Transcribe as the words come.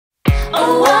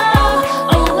Oh, oh,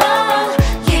 oh, oh,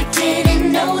 you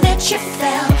didn't know that you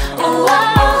fell. Oh,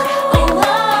 oh, oh,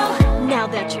 oh, now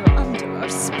that you're under our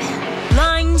spell.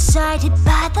 Blindsided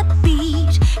by the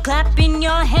beat, clapping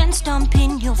your hands,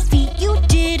 stomping your feet. You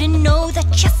didn't know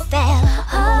that you fell.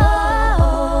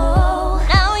 Oh,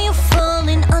 now you're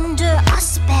falling under our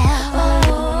spell.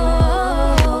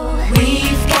 Oh,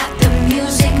 we've got the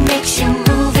music, makes you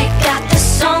move it. Got the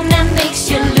song that makes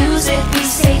you lose it. We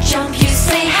say jump, you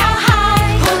say how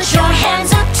high. Put your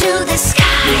hands up to the sky.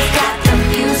 We've got the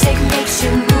music, makes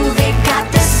you move it.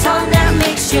 Got the song that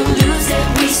makes you lose it.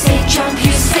 We say jump,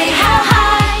 you say how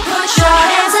high. Put your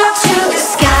hands up to the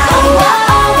sky. Oh, oh,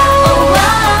 oh,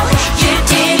 oh, you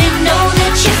didn't know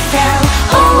that you fell.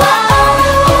 Oh, oh,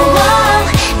 oh, oh,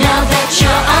 now that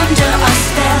you're under our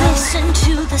spell. Listen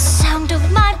to the sound of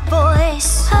my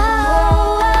voice.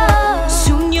 Oh,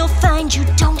 soon you'll find you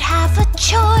don't have a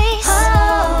choice.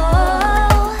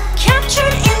 Oh,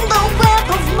 captured in the web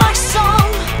of my song.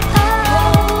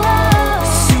 Oh,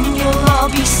 soon you'll all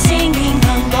be singing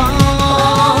along.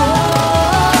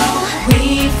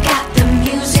 We've got the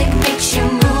music, makes you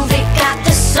move it. Got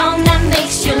the song that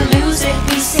makes you lose it.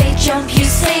 We say jump, you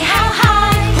say how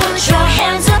high. Put your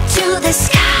hands up to the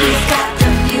sky. We've got the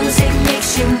music,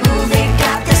 makes you move it.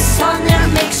 Got the song that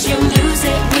makes you lose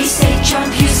it. We say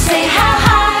jump, you say how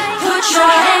high. Put your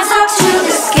hands up to the